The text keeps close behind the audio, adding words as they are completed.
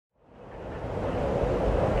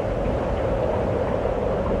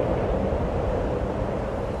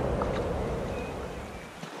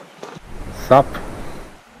up.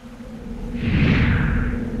 We've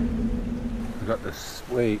got this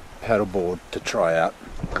wee paddleboard to try out.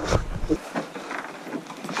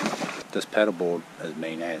 This paddleboard is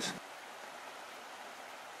mean as.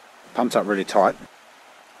 Pumps up really tight.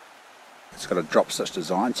 It's got a drop stitch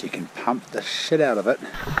design so you can pump the shit out of it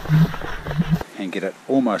and get it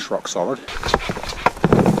almost rock solid.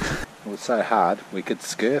 It was so hard we could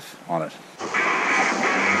scurf on it.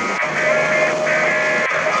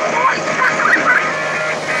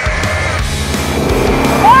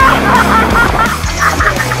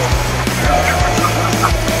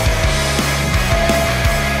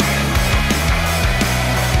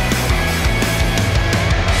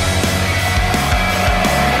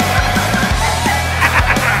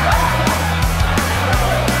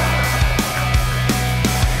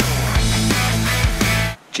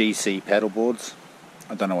 GC paddleboards.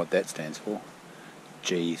 I don't know what that stands for.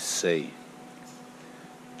 GC.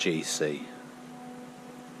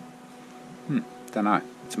 Don't know.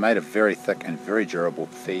 It's made of very thick and very durable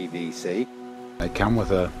PVC. They come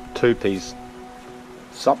with a 2-piece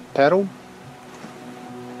SUP paddle.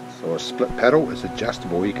 So a split paddle is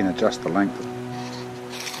adjustable. You can adjust the length.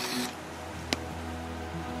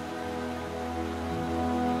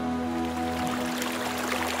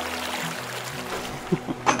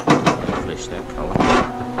 Flesh that colour.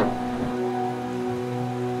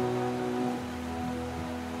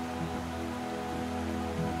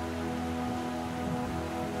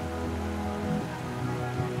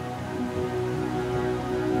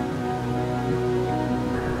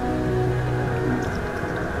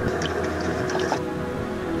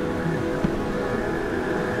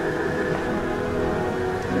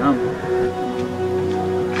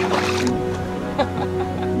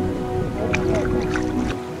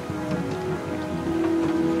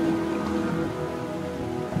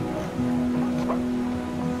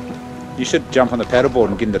 You should jump on the paddleboard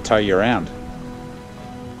and get him to tow you around.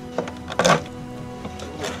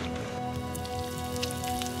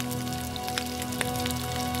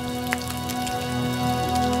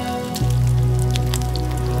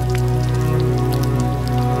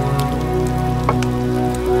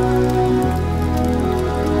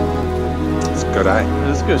 It's good,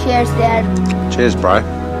 eh? It's good. Cheers, Dad. Cheers, bro.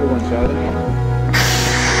 Good one, Charlie.